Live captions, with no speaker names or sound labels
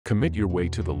Commit your way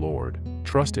to the Lord,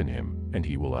 trust in Him, and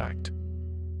He will act.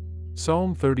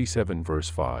 Psalm 37 verse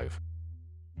 5.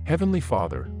 Heavenly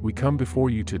Father, we come before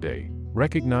you today,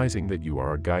 recognizing that you are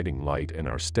our guiding light and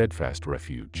our steadfast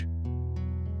refuge.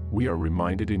 We are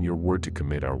reminded in your word to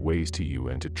commit our ways to you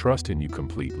and to trust in you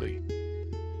completely.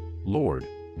 Lord,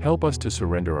 help us to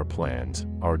surrender our plans,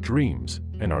 our dreams,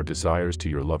 and our desires to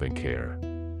your loving care.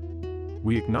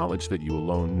 We acknowledge that you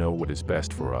alone know what is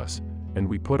best for us, and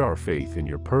we put our faith in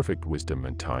your perfect wisdom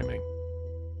and timing.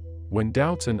 When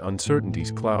doubts and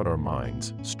uncertainties cloud our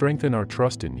minds, strengthen our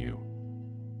trust in you.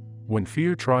 When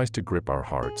fear tries to grip our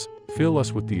hearts, fill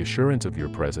us with the assurance of your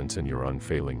presence and your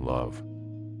unfailing love.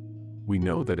 We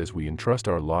know that as we entrust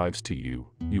our lives to you,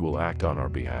 you will act on our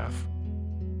behalf.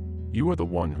 You are the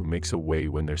one who makes a way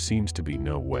when there seems to be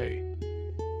no way.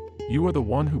 You are the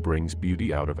one who brings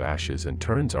beauty out of ashes and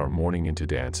turns our mourning into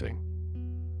dancing.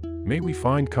 May we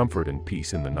find comfort and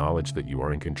peace in the knowledge that you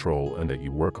are in control and that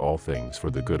you work all things for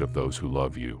the good of those who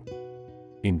love you.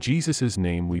 In Jesus'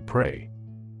 name we pray.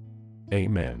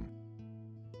 Amen.